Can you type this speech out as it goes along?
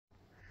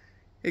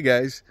Hey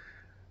guys,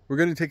 we're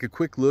going to take a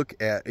quick look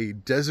at a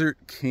Desert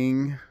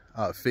King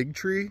fig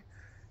tree,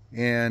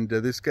 and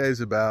this guy's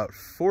about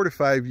 4 to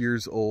 5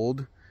 years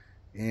old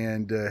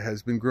and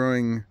has been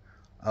growing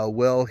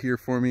well here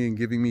for me and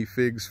giving me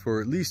figs for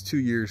at least 2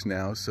 years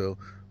now. So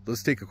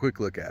let's take a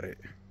quick look at it.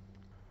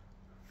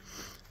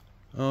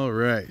 All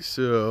right,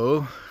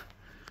 so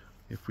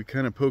if we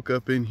kind of poke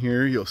up in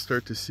here, you'll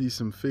start to see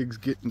some figs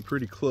getting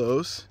pretty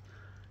close.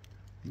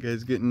 You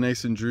guys getting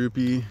nice and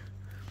droopy.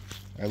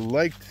 I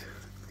like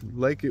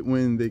it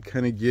when they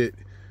kind of get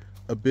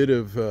a bit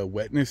of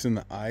wetness in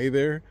the eye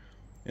there,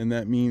 and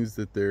that means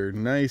that they're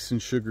nice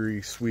and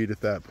sugary sweet at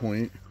that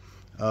point.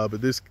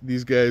 But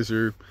these guys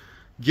are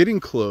getting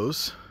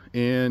close,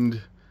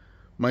 and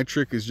my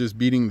trick is just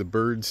beating the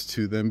birds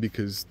to them,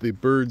 because the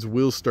birds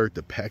will start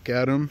to peck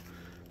at them.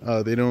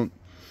 They don't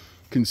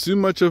consume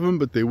much of them,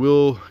 but they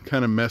will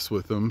kind of mess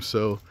with them.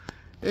 So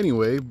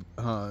anyway,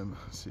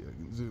 let's see, I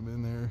can zoom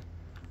in there,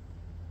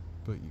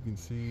 but you can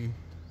see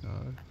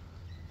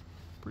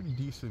pretty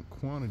decent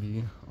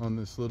quantity on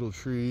this little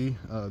tree.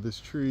 This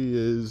tree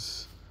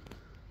is,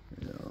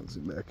 I'll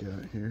zoom back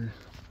out here.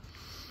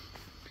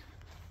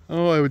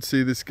 Oh, I would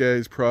say this guy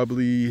is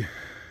probably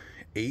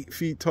 8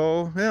 feet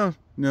tall. Yeah,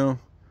 no,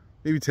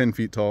 maybe 10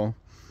 feet tall,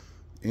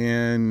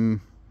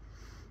 and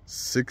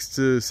 6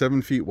 to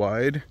 7 feet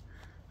wide.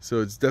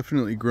 So it's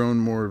definitely grown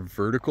more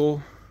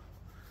vertical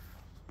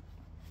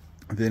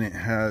than it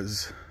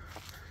has.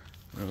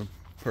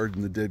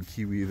 Pardon the dead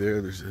kiwi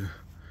there. There's a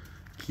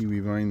kiwi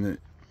vine that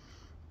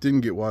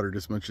didn't get watered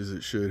as much as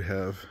it should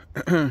have.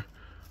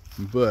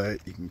 But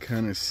you can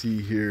kind of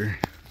see here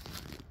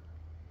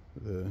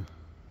the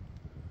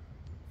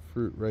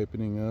fruit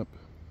ripening up.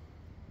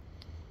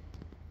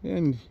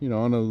 And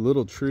on a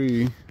little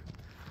tree,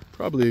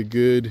 probably a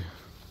good,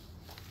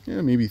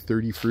 maybe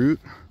 30 fruit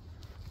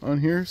on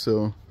here,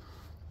 so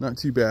not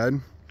too bad.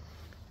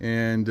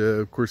 And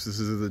of course, this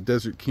is the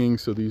Desert King,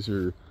 so these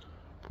are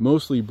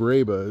mostly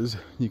brebas.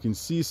 You can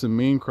see some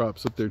main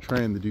crops up there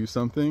trying to do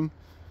something,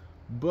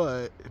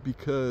 but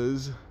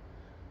because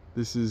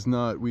this is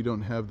not, we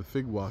don't have the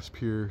fig wasp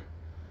here,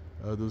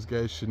 those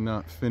guys should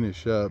not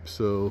finish up.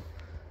 So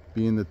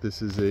being that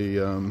this is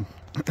a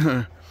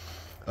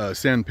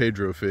San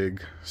Pedro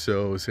fig,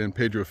 so San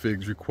Pedro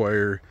figs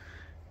require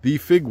the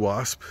fig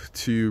wasp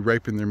to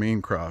ripen their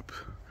main crop,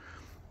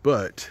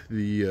 but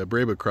the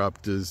breba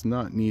crop does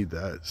not need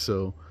that.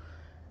 So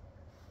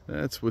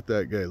that's what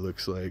that guy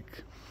looks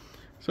like.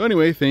 So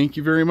anyway, thank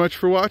you very much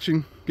for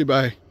watching.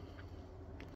 Goodbye.